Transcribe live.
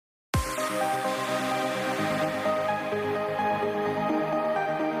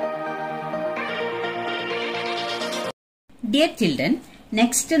Dear children,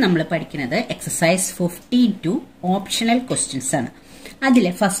 next നമ്മൾ പഠിക്കുന്നത് exercise 15 optional questions ആണ്.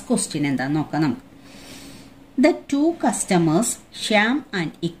 അതിലെ first question എന്താന്ന് നോക്കാം നമുക്ക്. The two customers, Shyam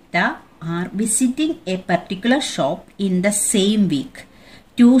and Ikta, are visiting a particular shop in the same week.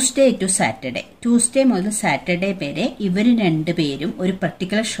 Tuesday to Saturday. Tuesday മുതൽ Saturday വരെ ഇവർ രണ്ടുപേരും ഒരു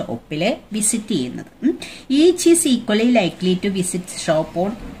particular ഷോപ്പിൽ വിസിറ്റ് ചെയ്യുന്നത്. Each is equally likely to visit the shop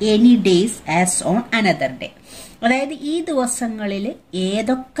on any days as on another day. അതായത് ഈ ദിവസങ്ങളിൽ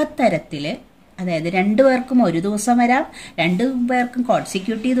ഏതൊക്കെ തരത്തിൽ, അതായത് രണ്ടുപേർക്കും ഒരു ദിവസം വരാം, രണ്ടുപേർക്കും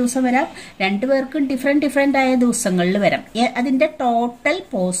കോൺസിക്യൂട്ടീവ് ദിവസം വരാം, രണ്ടുപേർക്കും ഡിഫറെന്റ് ആയ ദിവസങ്ങളിൽ വരാം. അതിന്റെ ടോട്ടൽ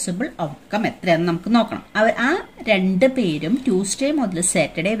പോസിബിൾ ഔട്ട്കം എത്രയാണെന്ന് നമുക്ക് നോക്കണം. ആ രണ്ട് പേരും ട്യൂസ്ഡേ മുതൽ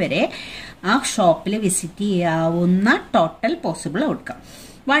സാറ്റർഡേ വരെ ആ ഷോപ്പിൽ വിസിറ്റ് ചെയ്യാവുന്ന total possible outcome.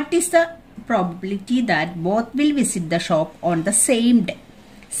 What is the probability that both will visit the shop on the same day?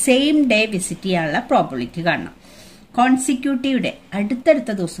 Same day visit ചെയ്യാനുള്ള പ്രോബിലിറ്റി കാണണം. കോൺസിക്യൂട്ടീവ് ഡേ,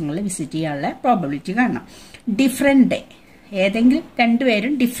 അടുത്തടുത്ത ദിവസങ്ങളിൽ വിസിറ്റ് ചെയ്യാനുള്ള പ്രോബിലിറ്റി കാണണം. ഡിഫറെന്റ് ഡേ, ഏതെങ്കിലും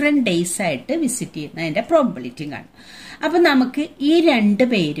രണ്ടുപേരും ഡിഫറെന്റ് ഡേയ്സ് ആയിട്ട് വിസിറ്റ് ചെയ്യുന്നതിന്റെ പ്രോബിലിറ്റിയും കാണണം. അപ്പൊ നമുക്ക് ഈ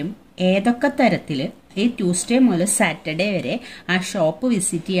രണ്ടുപേരും ഏതൊക്കെ തരത്തില് ഈ ട്യൂസ്ഡേ മുതൽ സാറ്റർഡേ വരെ ആ ഷോപ്പ്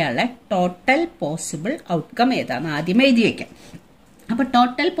വിസിറ്റ് ചെയ്യാനുള്ള ടോട്ടൽ പോസിബിൾ ഔട്ട്കം ഏതാന്ന് ആദ്യം എഴുതി വെക്കാം. അപ്പൊ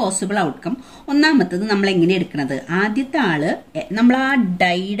ടോട്ടൽ പോസിബിൾ ഔട്ട്കം ഒന്നാമത്തത് നമ്മൾ എങ്ങനെ എടുക്കുന്നത്? ആദ്യത്തെ ആള് നമ്മൾ ആ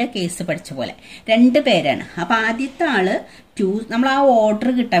ഡൈയുടെ കേസ് പഠിച്ച പോലെ രണ്ട് പേരാണ്. അപ്പൊ ആദ്യത്തെ ആള് നമ്മൾ ആ ഓർഡർ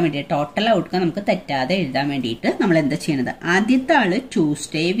കിട്ടാൻ വേണ്ടി ടോട്ടൽ ഔട്ട്കം നമുക്ക് തെറ്റാതെ എഴുതാൻ വേണ്ടിയിട്ട് നമ്മൾ എന്താ ചെയ്യണത്? ആദ്യത്തെ ആള്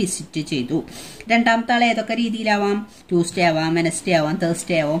ട്യൂസ്ഡേ വിസിറ്റ് ചെയ്തു. രണ്ടാമത്തെ ആൾ ഏതൊക്കെ രീതിയിലാവാം? ട്യൂസ്ഡേ ആവാം, വെനസ്ഡേ ആവാം,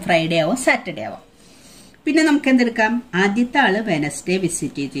 തേഴ്സ്ഡേ ആവാം, ഫ്രൈഡേ ആവാം, സാറ്റർഡേ ആവാം. പിന്നെ നമുക്ക് എന്തെടുക്കാം? ആദ്യത്തെ ആള് വെനസ്ഡേ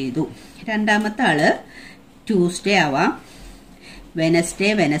വിസിറ്റ് ചെയ്തു. രണ്ടാമത്തെ ആള് ട്യൂസ്ഡേ ആവാം,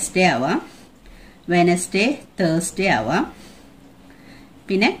 വെനസ്ഡേ ആവാം, വെനസ്ഡേ തേഴ്സ്ഡേ ആവാം,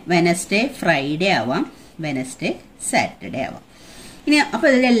 പിന്നെ വെനസ്ഡേ ഫ്രൈഡേ ആവാം, വെനസ്ഡേ സാറ്റർഡേ ആവാം. ഇനി അപ്പൊ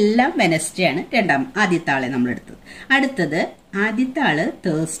ഇതിലെല്ലാം വെനസ്ഡേ ആണ് ആദ്യത്തെ ആളെ നമ്മൾ എടുത്തത്. അടുത്തത് ആദ്യത്തെ ആള്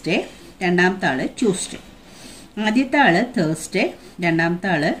തേഴ്സ്ഡേ, രണ്ടാമത്തെ ആള് ട്യൂസ്ഡേ. ആദ്യത്തെ ആള് തേഴ്സ്ഡേ, രണ്ടാമത്തെ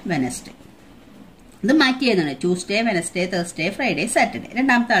ആള് വെനസ്ഡേ. ഇത് മാറ്റി എഴുതണം. Tuesday, Wednesday, Thursday, Friday, Saturday.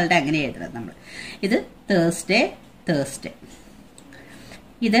 രണ്ടാമത്തെ ആളുടെ അങ്ങനെ എഴുതണം നമ്മൾ. ഇത് തേഴ്സ്ഡേ,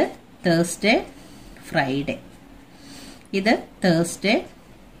 ഇത് തേഴ്സ്ഡേ, ഫ്രൈഡേ, ഇത് തേഴ്സ്ഡേ,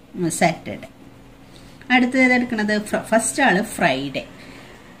 സാറ്റർഡേ. അടുത്തത് ഏതെടുക്കണത്? ഫസ്റ്റ് ആള് ഫ്രൈഡേ,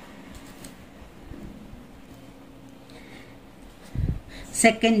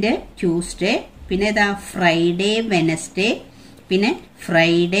 സെക്കൻഡ് ട്യൂസ്ഡേ, പിന്നെ ഇതാ ഫ്രൈഡേ, വെനസ്ഡേ, പിന്നെ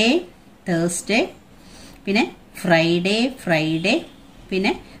ഫ്രൈഡേ, തേഴ്സ്ഡേ, പിന്നെ ഫ്രൈഡേ,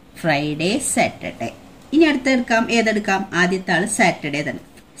 പിന്നെ ഫ്രൈഡേ, സാറ്റർഡേ. ഇനി അടുത്തെടുക്കാം. ഏതെടുക്കാം? ആദ്യത്തെ ആള് സാറ്റർഡേ തന്നെ.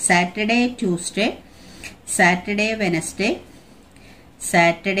 Saturday, Tuesday, Saturday, Wednesday,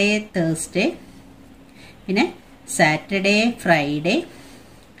 Saturday, Thursday, പിന്നെ സാറ്റർഡേ, ഫ്രൈഡേ,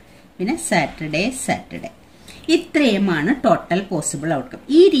 പിന്നെ സാറ്റർഡേ. ഇത്രയുമാണ് ടോട്ടൽ പോസിബിൾ ഔട്ട്കം.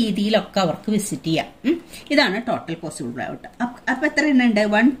 ഈ രീതിയിലൊക്കെ അവർക്ക് വിസിറ്റ് ചെയ്യാം. ഇതാണ് ടോട്ടൽ പോസിബിൾ ഔട്ട്കം. അപ്പൊ എത്ര എണ്ണം ഉണ്ട്?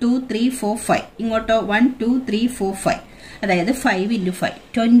 1 2 3 4 5. ഇങ്ങോട്ടോ 1 2 3 4 5. അതായത് 5 × 5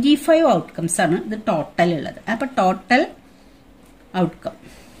 25 ഔട്ട്കംസ് ആണ് ഇത് ടോട്ടൽ ഉള്ളത്. അപ്പൊ ടോട്ടൽ ഔട്ട്കം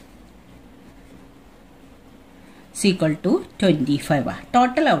ഈക്വൽ ടു 25 ആണ്.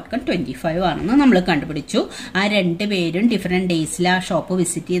 ടോട്ടൽ ഔട്ട്കം 25 ആണെന്ന് നമ്മൾ കണ്ടുപിടിച്ചു. ആ രണ്ടുപേരും ഡിഫറെന്റ് ഡേയ്സിൽ ആ ഷോപ്പ്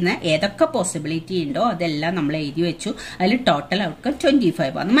വിസിറ്റ് ചെയ്യുന്ന ഏതൊക്കെ പോസിബിലിറ്റി ഉണ്ടോ അതെല്ലാം നമ്മൾ എഴുതി വെച്ചു. അതിൽ ടോട്ടൽ ഔട്ട്കം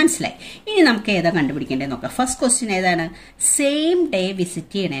 25 ആണെന്ന് മനസ്സിലായി. ഇനി നമുക്ക് ഏതാ കണ്ടുപിടിക്കേണ്ടത് നോക്കാം. ഫസ്റ്റ് ക്വസ്റ്റ്യൻ ഏതാണ്? സെയിം ഡേ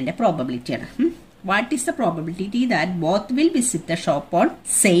വിസിറ്റ് ചെയ്യണതിന്റെ പ്രോബബിലിറ്റി ആണ്. What is the probability that both will visit the shop on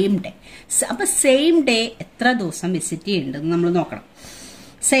same day? അപ്പൊ സെയിം ഡേ എത്ര ദിവസം വിസിറ്റ് ചെയ്യുന്നുണ്ടെന്ന് നമ്മൾ നോക്കണം.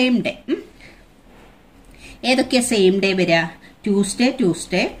 സെയിം ഡേ ഏതൊക്കെയാ സെയിം ഡേ വരിക? Tuesday,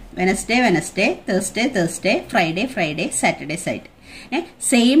 Wednesday, Thursday, Friday, Saturday.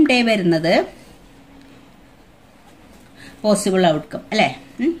 Same day വരുന്നത് പോസിബിൾ ഔട്ട്കം അല്ലെ?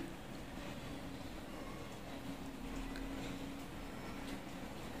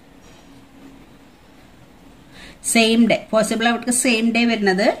 Same day possible outcome same day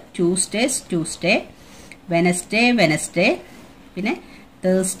വരുന്നത് ട്യൂസ്ഡേ, വെനസ്ഡേ, പിന്നെ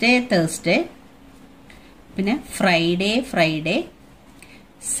തേഴ്സ്ഡേ, പിന്നെ ഫ്രൈഡേ,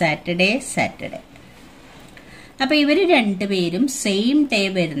 സാറ്റർഡേ. അപ്പൊ ഇവര് രണ്ടുപേരും സെയിം ഡേ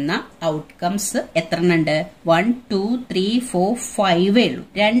വരുന്ന ഔട്ട്കംസ് എത്ര ഉണ്ട്? 1 2 3 4 5 ഉള്ളൂ.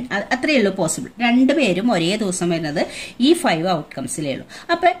 അത്രയേ ഉള്ളൂ പോസിബിൾ. രണ്ടുപേരും ഒരേ ദിവസം വരുന്നത് ഈ 5 ഔട്ട്കംസിലേ ഉള്ളൂ.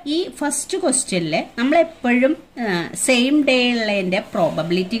 അപ്പൊ ഈ ഫസ്റ്റ് ക്വസ്റ്റ്യനില് നമ്മളെപ്പോഴും സെയിം ഡേ ഉള്ളതിന്റെ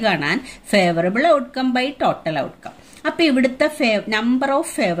പ്രോബബിലിറ്റി കാണാൻ favourable outcome by total outcome. അപ്പൊ ഇവിടുത്തെ നമ്പർ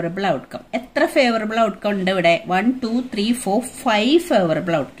ഓഫ് ഫേവറബിൾ ഔട്ട്കം, എത്ര ഫേവറബിൾ ഔട്ട്കം ഉണ്ട് ഇവിടെ? 1 2 3 4 5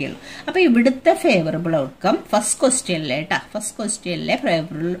 ഫേവറബിൾ ഔട്ട്കം ഉള്ളൂ. അപ്പൊ ഇവിടുത്തെ favourable outcome first ക്വസ്റ്റ്യനിലെ first ക്വസ്റ്റ്യനിലെ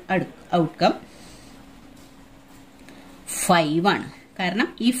favourable outcome 5 ആണ്. കാരണം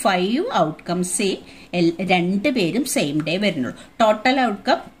ഈ 5 ഔട്ട്കംസ് രണ്ടുപേരും സെയിം ഡേ വരുന്നുള്ളൂ. ടോട്ടൽ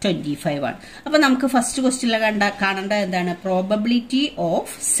ഔട്ട്കം 25 ആണ്. അപ്പൊ നമുക്ക് ഫസ്റ്റ് ക്വസ്റ്റ്യനിൽ കാണേണ്ട എന്താണ്? Probability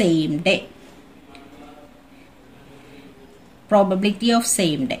of same day. Probability of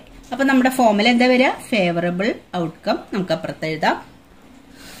same day. അപ്പൊ നമ്മുടെ ഫോർമുല എന്താ വരിക? ഫേവറബിൾ ഔട്ട്കം നമുക്ക് അപ്പുറത്ത് എഴുതാം.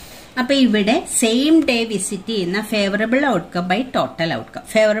 അപ്പൊ ഇവിടെ സെയിം ഡേ വിസിറ്റ് ചെയ്യുന്ന favourable outcome by total outcome.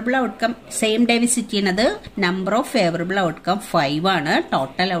 Favourable outcome same day visit ചെയ്യുന്നത് നമ്പർ ഓഫ് ഫേവറബിൾ ഔട്ട്കം 5 ആണ്.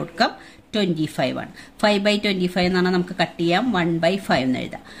 ടോട്ടൽ ഔട്ട്കം 25 ആണ്. 5/25 എന്ന് പറഞ്ഞാൽ നമുക്ക് കട്ട് ചെയ്യാം. 1/5 എന്ന്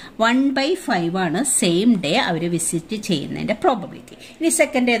എഴുതാം. 1/5 ആണ് സെയിം ഡേ അവർ വിസിറ്റ് ചെയ്യുന്നതിന്റെ പ്രോബബിലിറ്റി. ഇനി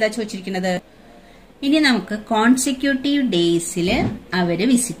സെക്കൻഡ് ഏതാ ചോദിച്ചിരിക്കുന്നത്? ഇനി നമുക്ക് കോൺസിക്യൂട്ടീവ് ഡേയ്സിൽ അവര്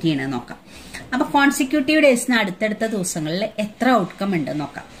വിസിറ്റ് ചെയ്യണമെന്ന് നോക്കാം. അപ്പൊ കോൺസിക്യൂട്ടീവ് ഡേയ്സിന് അടുത്തടുത്ത ദിവസങ്ങളിൽ എത്ര ഔട്ട്കം ഉണ്ട്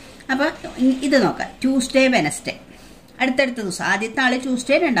നോക്കാം. അപ്പൊ ഇത് നോക്കാം. ട്യൂസ്ഡേ, വെനസ്ഡേ, അടുത്തടുത്ത ദിവസം. ആദ്യത്തെ ആള്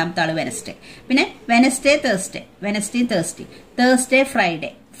ട്യൂസ്ഡേ, രണ്ടാമത്തെ ആള് വെനസ്ഡേ. പിന്നെ Wednesday, Thursday, Wednesday, Thursday, Thursday,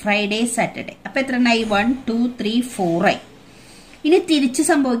 Friday, Friday, Saturday. അപ്പൊ എത്ര എണ്ണായി? 1 2 3 4 ആയി. ഇനി തിരിച്ച്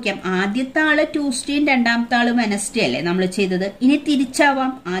സംഭവിക്കാം. ആദ്യത്തെ ആള് ട്യൂസ്ഡേയും രണ്ടാമത്തെ ആള് വെനസ്ഡേ അല്ലേ നമ്മൾ ചെയ്തത്. ഇനി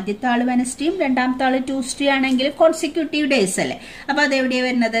തിരിച്ചാവാം. ആദ്യത്തെ ആള് വെനസ്ഡേയും രണ്ടാമത്തെ ആള് ട്യൂസ്ഡേ ആണെങ്കിൽ കോൺസിക്യൂട്ടീവ് ഡേയ്സ് അല്ലേ. അപ്പൊ അതെവിടെയാ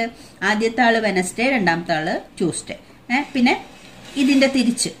വരുന്നത്? ആദ്യത്തെ ആള് വെനസ്ഡേ, രണ്ടാമത്തെ ആള് ട്യൂസ്ഡേ. പിന്നെ ഇതിന്റെ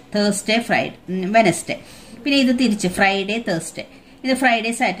തിരിച്ച് തേഴ്സ്ഡേ, ഫ്രൈഡേ, വെനസ്ഡേ. പിന്നെ ഇത് തിരിച്ച് ഫ്രൈഡേ, തേഴ്സ്ഡേ. ഇത്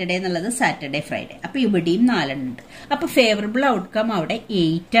ഫ്രൈഡേ, സാറ്റർഡേ എന്നുള്ളത് സാറ്റർഡേ, ഫ്രൈഡേ. അപ്പൊ ഇവിടെയും 4 ഉണ്ട്. അപ്പൊ ഫേവറബിൾ ഔട്ട്കം അവിടെ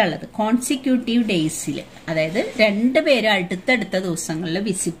 8 ഉള്ളത് കോൺസിക്യൂട്ടീവ് ഡേയ്സിൽ. അതായത് രണ്ടുപേരും അടുത്തടുത്ത ദിവസങ്ങളിൽ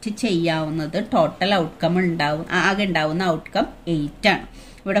വിസിറ്റ് ചെയ്യാവുന്നത് ടോട്ടൽ ഔട്ട്കം ആകെ ഉണ്ടാവുന്ന ഔട്ട്കം 8 ആണ്.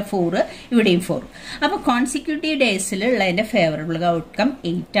 ഇവിടെ 4, ഇവിടെയും 4. അപ്പൊ കോൺസിക്യൂട്ടീവ് ഡേയ്സിൽ ഉള്ളതിന്റെ ഫേവറബിൾ ഔട്ട്കം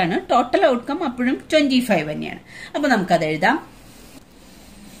 8 ആണ്. ടോട്ടൽ ഔട്ട്കം അപ്പോഴും 25 തന്നെയാണ്. അപ്പൊ നമുക്കത് എഴുതാം.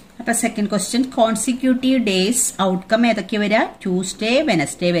 അപ്പൊ second question, consecutive days outcome ഏതൊക്കെ വരിക? ട്യൂസ്ഡേ,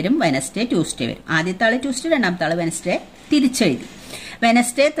 വെനസ്ഡേ വരും, വെനസ്ഡേ, ട്യൂസ്ഡേ വരും. ആദ്യത്തെ ആള് ട്യൂസ്ഡേ, രണ്ടാമത്തെ ആള് വെനസ്ഡേ തിരിച്ചെഴുതി.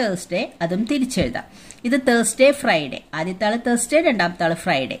 വെനസ്ഡേ, തേഴ്സ്ഡേ അതും തിരിച്ചെഴുതാം. ഇത് തേഴ്സ്ഡേ, ഫ്രൈഡേ. ആദ്യത്തെ ആള് തേഴ്സ്ഡേ, രണ്ടാമത്തെ ആള്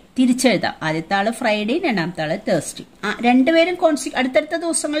ഫ്രൈഡേ തിരിച്ചെഴുതാം. ആദ്യത്തെ ആള് ഫ്രൈഡേ, രണ്ടാമത്തെ ആള് തേഴ്സ്ഡേ. രണ്ടുപേരും അടുത്തടുത്ത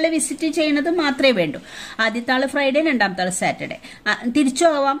ദിവസങ്ങളിൽ വിസിറ്റ് ചെയ്യുന്നത് മാത്രമേ വേണ്ടൂ. ആദ്യത്തെ ആള് ഫ്രൈഡേ, രണ്ടാമത്തെ ആള് സാറ്റർഡേ. തിരിച്ചു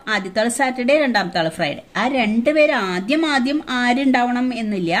ആവാം. ആദ്യത്തെ ആള് സാറ്റർഡേ, രണ്ടാമത്തെ ആള് ഫ്രൈഡേ. ആ രണ്ടുപേരും ആദ്യം ആരുണ്ടാവണം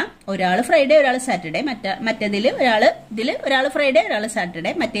എന്നില്ല. ഒരാള് ഫ്രൈഡേ, ഒരാള് സാറ്റർഡേ. മറ്റേതില് ഒരാള് ഫ്രൈഡേ, ഒരാള്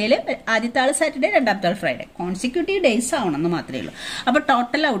സാറ്റർഡേ. മറ്റേതില് ആദ്യത്തെ ആള് സാറ്റർഡേ, രണ്ടാമത്തെ ആള് ഫ്രൈഡേ. കോൺസിക്യൂട്ടീവ് ഡേയ്സ് ആവണമെന്ന് മാത്രമേ ഉള്ളൂ. അപ്പൊ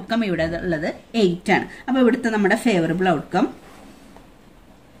ടോട്ടൽ ഔട്ട്കം ഇവിടെ ഉള്ളത് 8 ആണ്. അപ്പൊ ഇവിടുത്തെ നമ്മുടെ ഫേവറബിൾ ഔട്ട്കം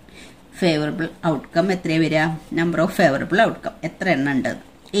എത്ര വരിക? നമ്പർ ഓഫ് ഫേവറബിൾ ഔട്ട്കം എത്ര എണ്ണം ഉണ്ട്?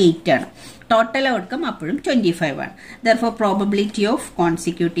 8 ആണ്. ടോട്ടൽ ഔട്ട്കം അപ്പോഴും 25 ആണ്. Therefore probability of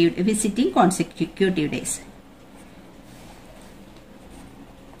visiting consecutive days.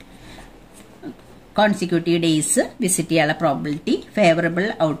 Consecutive days visit ചെയ്യാനുള്ള probability favourable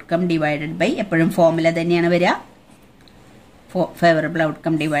outcome divided by, എപ്പോഴും ഫോർമുല തന്നെയാണ് വരിക, favourable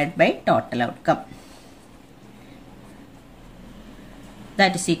outcome divide by total outcome.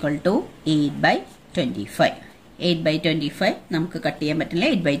 That is equal to 8/25. 8/25 നമുക്ക് കട്ട് ചെയ്യാൻ പറ്റില്ല.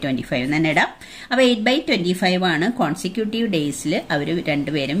 8/25 തന്നെ ഇടാം. അപ്പൊ 8/25 ആണ് കോൺസിക്യൂട്ടീവ് ഡേയ്സിൽ അവർ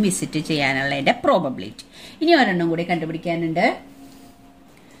രണ്ടുപേരും വിസിറ്റ് ചെയ്യാനുള്ളതിന്റെ പ്രോബബിലിറ്റി. ഇനി ഒരെണ്ണം കൂടി കണ്ടുപിടിക്കാനുണ്ട്.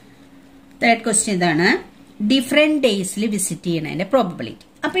 തേർഡ് ക്വസ്റ്റ്യൻ ഇതാണ്, ഡിഫറെന്റ് ഡേയ്സിൽ വിസിറ്റ് ചെയ്യുന്നതിന്റെ പ്രോബബിലിറ്റി.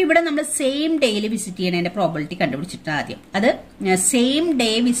 അപ്പൊ ഇവിടെ നമ്മൾ സെയിം ഡേയിൽ വിസിറ്റ് ചെയ്യുന്നതിന്റെ പ്രോബബിലിറ്റി കണ്ടുപിടിച്ചിട്ട് ആദ്യം അത് സെയിം ഡേ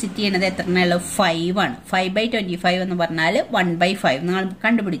വിസിറ്റ് ചെയ്യുന്നത് എത്രയുള്ള 5 ആണ്. 5/25 എന്ന് പറഞ്ഞാൽ 1/5 നമ്മൾ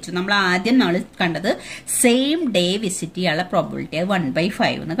കണ്ടുപിടിച്ചു. നമ്മൾ ആദ്യം കണ്ടത് സെയിം ഡേ വിസിറ്റ് ചെയ്യാനുള്ള പ്രോബബിലിറ്റി അത്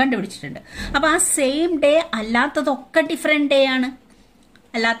 1/5 എന്ന് കണ്ടുപിടിച്ചിട്ടുണ്ട്. അപ്പൊ ആ സെയിം ഡേ അല്ലാത്തതൊക്കെ ഡിഫറെന്റ് ഡേ ആണ്.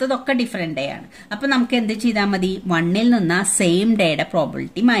 അപ്പൊ നമുക്ക് എന്ത് ചെയ്താൽ മതി? 1ൽ നിന്ന് ആ സെയിം ഡേയുടെ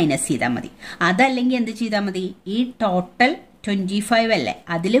പ്രോബബിലിറ്റി മൈനസ് ചെയ്താൽ മതി. അതല്ലെങ്കിൽ എന്ത് ചെയ്താൽ മതി? ഈ ടോട്ടൽ 25 അല്ലേ,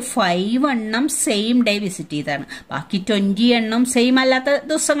 അതിൽ 5 എണ്ണം സെയിം ഡേ വിസിറ്റ് ചെയ്താണ്. ബാക്കി 20 എണ്ണം സെയിം അല്ലാത്ത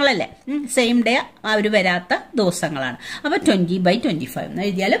ദിവസങ്ങളല്ലേ, സെയിം ഡേ അവർ വരാത്ത ദിവസങ്ങളാണ്. അപ്പൊ 20/25 എന്ന്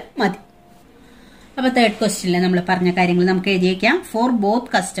എഴുതിയാലും മതി. അപ്പൊ തേർഡ് ക്വസ്റ്റ്യനിൽ നമ്മൾ പറഞ്ഞ കാര്യങ്ങൾ നമുക്ക് എഴുതി വയ്ക്കാം. For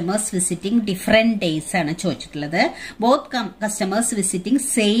both customers visiting different days ആണ് ചോദിച്ചിട്ടുള്ളത്. Both customers visiting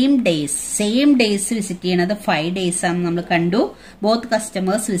same days visit ചെയ്യണത് 5 ഡേയ്സ് ആണെന്ന് നമ്മൾ കണ്ടു. Both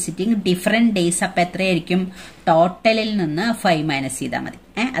customers visiting different days അപ്പൊ എത്രയായിരിക്കും? ടോട്ടലിൽ നിന്ന് 5 മൈനസ് ചെയ്താൽ മതി.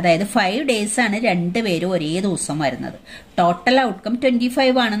 അതായത് 5 ഡേയ്സ് ആണ് രണ്ടുപേരും ഒരേ ദിവസം വരുന്നത്. ടോട്ടൽ ഔട്ട്കം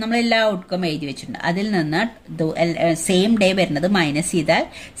 25 ആണ്. നമ്മൾ എല്ലാ ഔട്ട്കം എഴുതി വെച്ചിട്ടുണ്ട്. അതിൽ നിന്ന് സെയിം ഡേ വരുന്നത് മൈനസ് ചെയ്താൽ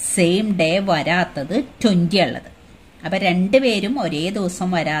സെയിം ഡേ വരാത്തത് 20 ഉള്ളത്. അപ്പോൾ രണ്ടുപേരും ഒരേ ദിവസം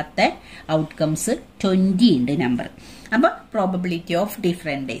വരാത്ത ഔട്ട്കംസ് 20 ഉണ്ട് നമ്പർ. അപ്പോൾ പ്രോബബിലിറ്റി ഓഫ്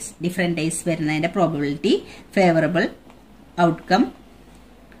ഡിഫറെൻറ്റ് ഡേയ്സ് വരുന്നതിൻ്റെ probability favourable outcome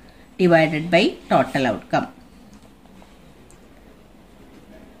divided by total outcome.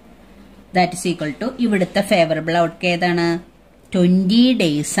 That is equal to ഇവിടുത്തെ ഫേവറബിൾ ഔട്ട്കം ഏതാണ്? 20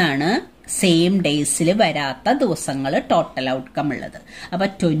 ഡേയ്സ് ആണ് സെയിം ഡേയ്സിൽ വരാത്ത ദിവസങ്ങൾ ടോട്ടൽ ഔട്ട്കം ഉള്ളത്. അപ്പോൾ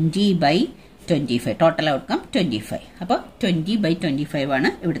 20/25 ടോട്ടൽ ഔട്ട്കം 25. അപ്പോൾ 20/25 ആണ്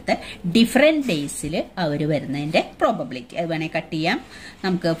ഇവിടുത്തെ ഡിഫറെൻറ്റ് ഡേയ്സിൽ അവർ വരുന്നതിൻ്റെ പ്രോബബിലിറ്റി. അത് വേണമെങ്കിൽ കട്ട് ചെയ്യാം.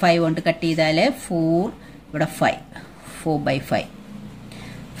 നമുക്ക് 5 കൊണ്ട് കട്ട് ചെയ്താൽ 4, ഇവിടെ 5,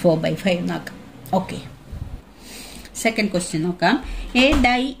 4/5 നോക്കാം. ഓക്കെ, സെക്കൻഡ് ക്വസ്റ്റ്യൻ നോക്കാം. A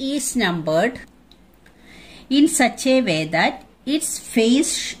die is numbered in such a way that it's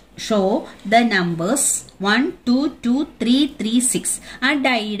face show the numbers 1, 2, 2, 3, 3, 6. ആ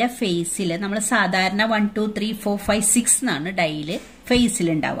ഡൈയുടെ ഫേസിൽ നമ്മൾ സാധാരണ 1, 2, 3, 4, 5, 6 എന്നാണ് ഡൈയിൽ ഫേസിൽ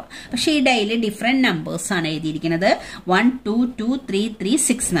ഉണ്ടാവുക. പക്ഷേ ഈ ഡൈയിൽ ഡിഫറെൻറ്റ് നമ്പേഴ്സ് ആണ് എഴുതിയിരിക്കുന്നത്. 1, 2, 2, 3, 3,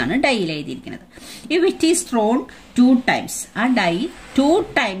 6 എന്നാണ് ഡൈയിൽ എഴുതിയിരിക്കുന്നത്. If it is thrown 2 times, ആ ഡൈ 2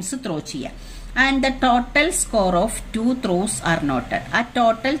 times ത്രോ ചെയ്യാം. And the total score of 2 throws R noted. ആ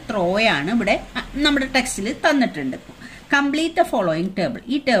ടോട്ടൽ ത്രോയാണ് ഇവിടെ നമ്മുടെ ടെക്സ്റ്റിൽ തന്നിട്ടുണ്ട്. Complete the following table.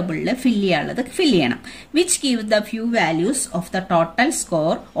 ഈ ടേബിളിൽ ഫില്ല് ചെയ്യാനുള്ളത് ഫില്ല് ചെയ്യണം. Which give the few values of the total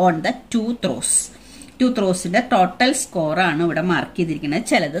score on the 2 throws. 2 throwsന്റെ total score ആണ് ഇവിടെ മാർക്ക് ചെയ്തിരിക്കുന്നത്.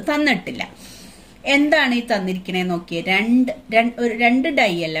 ചിലത് തന്നിട്ടില്ല. എന്താണ് ഈ തന്നിരിക്കണേ നോക്കിയേ. രണ്ട്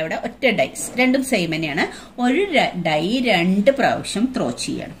ഡൈ അല്ല, ഇവിടെ ഒറ്റ ഡൈസ്, രണ്ടും സെയിം തന്നെയാണ്. ഒരു ഡൈ 2 പ്രാവശ്യം ത്രോ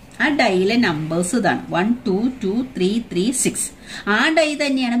ചെയ്യണം. ആ ഡൈയിലെ നമ്പേഴ്സ് ഇതാണ് 1, 2, 2, 3, 3, 6. ആ ഡൈ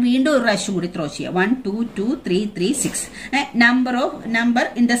തന്നെയാണ് വീണ്ടും ഒരു പ്രാവശ്യം കൂടി ത്രോ ചെയ്യുക. 1, 2, 2, 3, 3, 6. Number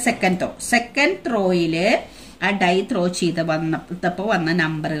in the second throw. Second ത്രോയില് ആ ഡൈ ത്രോ ചെയ്തപ്പോൾ വന്ന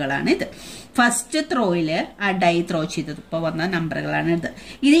നമ്പറുകളാണ് ഇത്. ഫസ്റ്റ് ത്രോയില് ആ ഡൈ ത്രോ ചെയ്തപ്പോൾ വന്ന നമ്പറുകളാണ് ഇത്.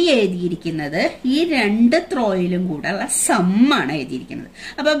 ഇത് എഴുതിയിരിക്കുന്നത് ഈ 2 ത്രോയിലും കൂടെ ഉള്ള സമ്മാണ് എഴുതിയിരിക്കുന്നത്.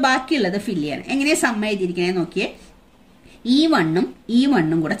 അപ്പൊ ബാക്കിയുള്ളത് ഫില്ല് ചെയ്യണം. എങ്ങനെയാ സം എഴുതിയിരിക്കണേ നോക്കിയേ. ഈ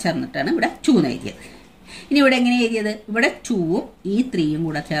 1ഉം കൂടെ ചേർന്നിട്ടാണ് ഇവിടെ 2 എഴുതിയത്. ഇനി ഇവിടെ എങ്ങനെ എഴുതിയത്? ഇവിടെ 2ഉം ഈ 3യും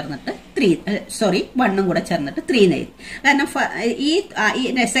കൂടെ ചേർന്നിട്ട് 1ഉം കൂടെ ചേർന്നിട്ട് 3 എഴുതി. കാരണം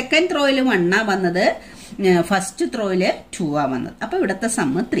ഈ സെക്കൻഡ് ത്രോയിൽ 1 വന്നത്, ഫസ്റ്റ് ത്രോയില് 2 വന്നത്. അപ്പൊ ഇവിടുത്തെ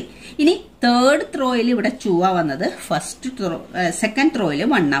സമ്മ് 3. ഇനി തേർഡ് ത്രോയിൽ ഇവിടെ 2 വന്നത്, സെക്കൻഡ് ത്രോയിൽ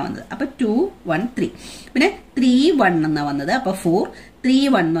 1 വന്നത്. അപ്പൊ 2, 1, 3. പിന്നെ 3, 1 എന്നാ വന്നത്. അപ്പൊ 4, 3,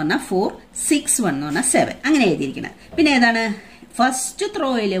 1 എന്ന് പറഞ്ഞാൽ 4, 6, 1 എന്ന് പറഞ്ഞാൽ 7. അങ്ങനെ എഴുതിയിരിക്കുന്നത്. പിന്നെ ഏതാണ്? First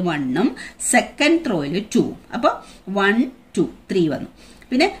ത്രോയിൽ 1ഉം second ത്രോയിൽ 2ഉം. അപ്പൊ 1, 2, 3 വന്നു.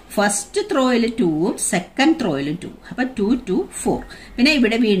 പിന്നെ ഫസ്റ്റ് ത്രോയിൽ 2ഉം സെക്കൻഡ് ത്രോയിലും 2. അപ്പൊ 2, 2, 4. പിന്നെ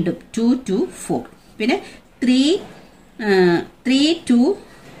ഇവിടെ വീണ്ടും 2, 2, 4. പിന്നെ 3, 2,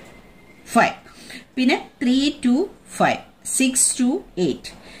 5. പിന്നെ 3, 2, 5, 6, 2, 8.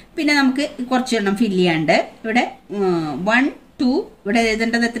 പിന്നെ നമുക്ക് കുറച്ചെണ്ണം ഫില്ല് ചെയ്യാണ്ട്. ഇവിടെ 1, 2 ഇവിടെ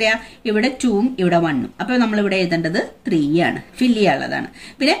എഴുതേണ്ടത് എത്രയാ? ഇവിടെ 2ഉം ഇവിടെ 1ഉം. അപ്പൊ നമ്മൾ ഇവിടെ എഴുതേണ്ടത് 3 ആണ്. ഫില്ല് ചെയ്യാനുള്ളതാണ്.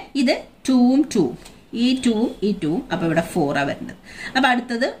 പിന്നെ ഇത് 2ഉം 2ഉം, ഈ 2ഉം ഈ 2ഉം. അപ്പൊ ഇവിടെ 4 ആ വരേണ്ടത്. അപ്പൊ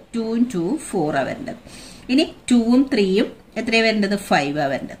അടുത്തത് 2ഉം 2ഉം 4 ആ വരേണ്ടത്. ഇനി 2ഉം 3ഉം എത്രയാ വരേണ്ടത്? 5 ആ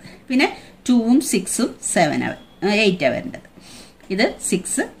വരേണ്ടത്. പിന്നെ 2ഉം 6ഉം 8 ആ വരേണ്ടത്. ഇത്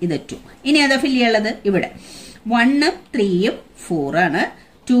 6, ഇത് 2. ഇനി അതാ ഫില്ല് ചെയ്യാനുള്ളത്. ഇവിടെ 1ഉം 3ഉം 4 ആണ്.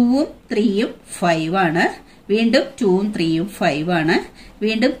 2ഉം 3ഉം 5 ആണ്. വീണ്ടും 2ഉം 3ഉം 5 ആണ്.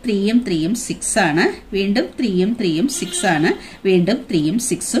 വീണ്ടും 3ഉം 3ഉം 6 ആണ്. വീണ്ടും 3ഉം 3ഉം 6 ആണ്. വീണ്ടും 3ഉം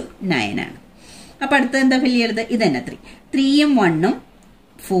 6ഉം 9 ആണ്. അപ്പൊ അടുത്ത എന്താ ഫില്ല് ചെയ്യരുത്? ഇത് തന്നെ 3ഉം 1ഉം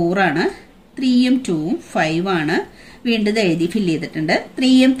 4 ആണ്. 3ഉം 2ഉം 5 ആണ്. വീണ്ടും എഴുതി ഫില്ല് ചെയ്തിട്ടുണ്ട്.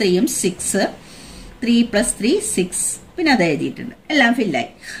 3ഉം 3ഉം 6, 3 + 3 6. പിന്നെ അത് എഴുതിയിട്ടുണ്ട്. എല്ലാം ഫില്ലായി.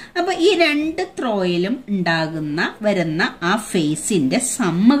 അപ്പൊ ഈ 2 ത്രോയിലും വരുന്ന ആ ഫേസിന്റെ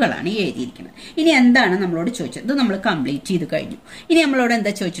സമ്മുകളാണ് എഴുതിയിരിക്കുന്നത്. ഇനി എന്താണ് നമ്മളോട് ചോദിച്ചത്? ഇത് നമ്മൾ കംപ്ലീറ്റ് ചെയ്ത് കഴിഞ്ഞു. ഇനി നമ്മളോട്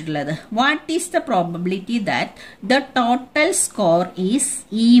എന്താ ചോദിച്ചിട്ടുള്ളത്? What is the probability that the total score is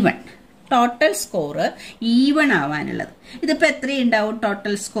even? Total score even ആവാനുള്ളത്. ഇതിപ്പോ എത്രയുണ്ടാവും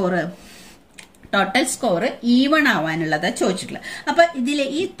total score? Total score even ആവാനുള്ളതാ ചോദിച്ചിട്ടുള്ളത്. അപ്പൊ ഇതിലെ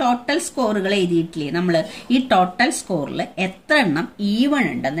ഈ ടോട്ടൽ സ്കോറുകൾ എഴുതിയിട്ടില്ലേ നമ്മൾ? ഈ ടോട്ടൽ സ്കോറിൽ എത്ര എണ്ണം ഈവൺ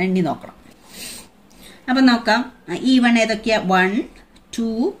ഉണ്ടെന്ന് എണ്ണി നോക്കണം. അപ്പൊ നോക്കാം. ഈവൺ ഏതൊക്കെയാ? 1,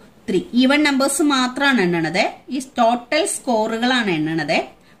 2, 3. ഈവൺ നമ്പേഴ്സ് മാത്രമാണ് എണ്ണണത്. ഈ ടോട്ടൽ സ്കോറുകളാണ് എണ്ണണത്.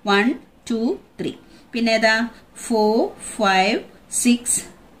 1, 2, 3. പിന്നെ ഏതാ? 4, 5, 6,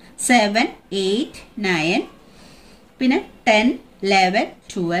 7, 8, 9. പിന്നെ 10, 11,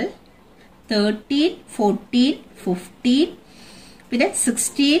 12, 13, 14, 15. പിന്നെ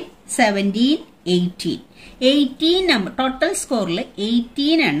 16, 17, 18. 18 നമ്പർ ടോട്ടൽ സ്കോറിൽ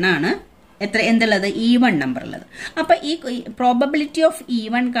 18 എണ്ണാണ് എന്തുള്ളത് ഈവൺ നമ്പർ ഉള്ളത്. അപ്പൊ ഈ പ്രോബബിലിറ്റി ഓഫ്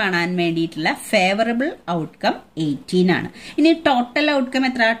ഈവൺ കാണാൻ വേണ്ടിയിട്ടുള്ള ഫേവറബിൾ ഔട്ട്കം 18 ആണ്. ഇനി ടോട്ടൽ ഔട്ട്കം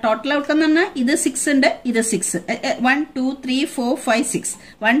എത്ര? ടോട്ടൽ ഔട്ട്കം എന്ന് പറഞ്ഞാൽ ഇത് 6 ഉണ്ട്, ഇത് 6, 1 2 3 4 5 6,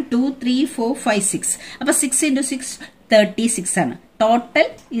 1 2 3 4 5 6. അപ്പൊ 6 × 6 36 ആണ്. ടോട്ടൽ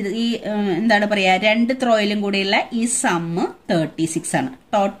ഇത് ഈ എന്താണ് പറയാ, രണ്ട് ത്രോയിലും കൂടിയുള്ള ഈ സമ്മ് 36 ആണ്.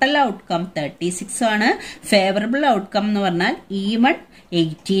 ടോട്ടൽ ഔട്ട്കം 36 ആണ്. ഫേവറബിൾ ഔട്ട്കം എന്ന് പറഞ്ഞാൽ ഈവൺ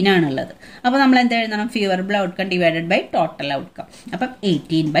 18 ആണുള്ളത്. അപ്പൊ നമ്മൾ എന്താ എഴുതണം? Favourable outcome divided by total outcome. അപ്പം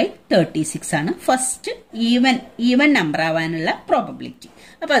 18/36 ആണ് ഫസ്റ്റ് ഈവൻ നമ്പർ ആവാനുള്ള പ്രോബബിലിറ്റി.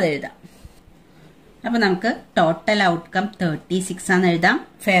 അപ്പൊ അത് എഴുതാം. അപ്പൊ നമുക്ക് ടോട്ടൽ ഔട്ട്കം 36 ആണെന്ന് എഴുതാം.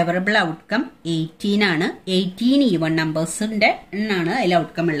 ഫേവറബിൾ ഔട്ട്കം 18 ആണ്. 18 ഈവൺ നമ്പേഴ്സിന്റെ എണ്ണാണ് അതിൽ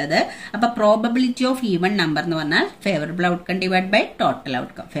ഔട്ട്കം ഉള്ളത്. അപ്പൊ പ്രോബബിലിറ്റി ഓഫ് ഈവൺ നമ്പർ എന്ന് പറഞ്ഞാൽ favourable outcome divide by total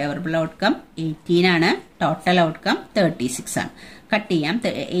outcome. Favourable outcome 18 ആണ്. ടോട്ടൽ ഔട്ട്കം 36 ആണ്. കട്ട് ചെയ്യാം.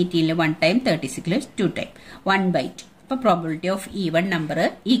 18 1 ടൈം, 36 2 ടൈം, 1/2. അപ്പൊ പ്രോബബിലിറ്റി ഓഫ് ഈവൺ നമ്പർ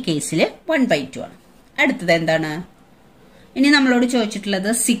ഈ കേസിൽ 1/2 ആണ്. അടുത്തത് എന്താണ്? ഇനി നമ്മളോട് ചോദിച്ചിട്ടുള്ളത്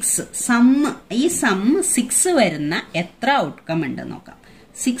 6 സമ്മ്. ഈ സമ്മ് 6 വരുന്ന എത്ര ഔട്ട്കം ഉണ്ട് നോക്കാം.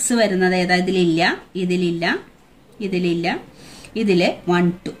 6 വരുന്നത് ഏതാ? ഇതിലില്ല, ഇതിലില്ല, ഇതിലില്ല, ഇതില്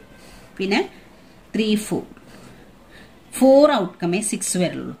 1 2, പിന്നെ 3 4 ഔട്ട്കമേ 6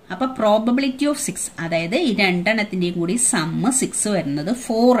 വരുള്ളൂ. അപ്പൊ പ്രോബബിലിറ്റി ഓഫ് 6, അതായത് ഈ രണ്ടെണ്ണത്തിന്റെയും കൂടി സമ്മ് 6 വരുന്നത്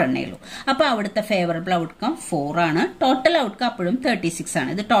 4 എണ്ണേ ഉള്ളൂ. അപ്പൊ അവിടുത്തെ ഫേവറബിൾ ഔട്ട്കം 4 ആണ്. ടോട്ടൽ ഔട്ട്കം അപ്പോഴും 36 ആണ്.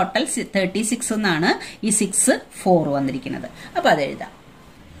 ഇത് ടോട്ടൽ 36 എന്നാണ് ഈ 6 4 വന്നിരിക്കുന്നത്. അപ്പൊ അത് എഴുതാം.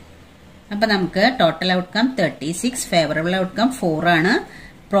 അപ്പൊ നമുക്ക് ടോട്ടൽ ഔട്ട്കം 36, ഫേവറബിൾ ഔട്ട്കം 4 ആണ്.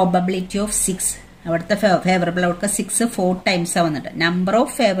 പ്രോബബിലിറ്റി ഓഫ് 6, അവിടുത്തെ ഫേവറബിൾ ഔട്ട്കം 6 4 ടൈംസ് വന്നിട്ട് നമ്പർ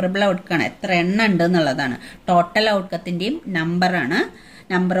ഓഫ് ഫേവറബിൾ ഔട്ട്കം എത്ര എണ്ണം ഉണ്ട് എന്നുള്ളതാണ്. ടോട്ടൽ ഔട്ട്കത്തിന്റെയും നമ്പറാണ്.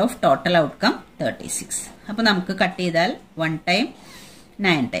 Number of total outcome 36. അപ്പൊ നമുക്ക് കട്ട് ചെയ്താൽ 1 ടൈം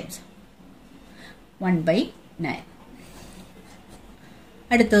 9 ടൈംസ്, 1/9.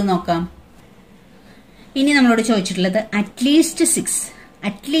 അടുത്തത് നോക്കാം. ഇനി നമ്മളോട് ചോദിച്ചിട്ടുള്ളത് അറ്റ്ലീസ്റ്റ്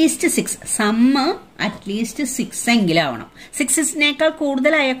 6 സമ്മ് അറ്റ്ലീസ്റ്റ് 6 എങ്കിലും ആവണം. 6നേക്കാൾ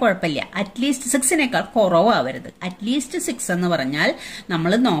കൂടുതലായ കുഴപ്പമില്ല, അറ്റ്ലീസ്റ്റ് 6നേക്കാൾ കുറവാവരുത്. അറ്റ്ലീസ്റ്റ് 6 എന്ന് പറഞ്ഞാൽ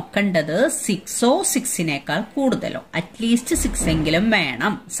നമ്മൾ നോക്കേണ്ടത് 6ഓ 6നേക്കാൾ കൂടുതലോ, അറ്റ്ലീസ്റ്റ് 6 എങ്കിലും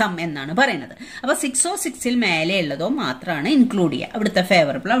വേണം സം എന്നാണ് പറയുന്നത്. അപ്പൊ 6ഓ 6ൽ മേലെ ഉള്ളതോ മാത്രമാണ് ഇൻക്ലൂഡ് ചെയ്യുക. ഇവിടുത്തെ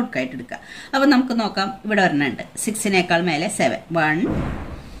ഫേവറബിൾ ഔട്ട്കായിട്ട് എടുക്കുക. അപ്പൊ നമുക്ക് നോക്കാം. ഇവിടെ ഒരെണ്ണുണ്ട് 6നേക്കാൾ മേലെ 7, 1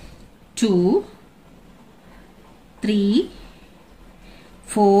 2 3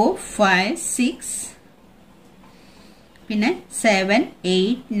 4 5 6, പിന്നെ 7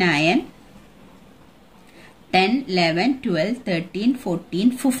 8 9 10 11 12 13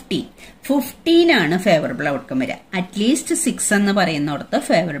 14 15 ആണ് ഫേവറബിൾ ഔട്ട്കം വരിക. അറ്റ്ലീസ്റ്റ് 6 എന്ന് പറയുന്നിടത്ത്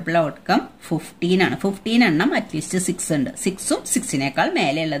ഫേവറബിൾ ഔട്ട്കം 15 ആണ്. 15 എണ്ണം അറ്റ്ലീസ്റ്റ് 6 ഉണ്ട്. 6ഉം 6നേക്കാൾ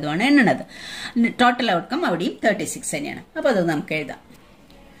മേലെ ഉള്ളതുമാണ് എണ്ണുന്നത്. ടോട്ടൽ ഔട്ട്കം അവിടെയും 36 തന്നെയാണ്. അപ്പൊ അത് നമുക്ക് എഴുതാം.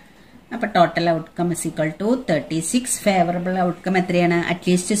 അപ്പൊ total outcome is equal to 36. Favourable outcome എത്രയാണ്?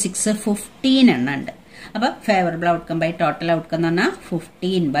 അറ്റ്ലീസ്റ്റ് 6 15 എണ്ണം ഉണ്ട്. അപ്പൊ favourable outcome by total outcome എന്ന് പറഞ്ഞാൽ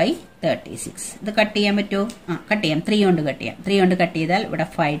 15/36. ഇത് കട്ട് ചെയ്യാൻ പറ്റുമോ? കട്ട് ചെയ്യാം. 3 കൊണ്ട് കട്ട് ചെയ്യാം. 3 കൊണ്ട് കട്ട് ചെയ്താൽ ഇവിടെ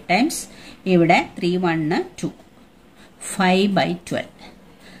 5 ടൈംസ്, ഇവിടെ 3 1 2, 5/12.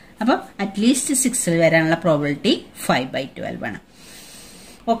 അപ്പൊ അറ്റ്ലീസ്റ്റ് 6 വരാനുള്ള പ്രോബിലിറ്റി 5/12 ആണ്.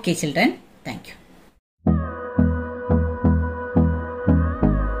 Okay children, thank you.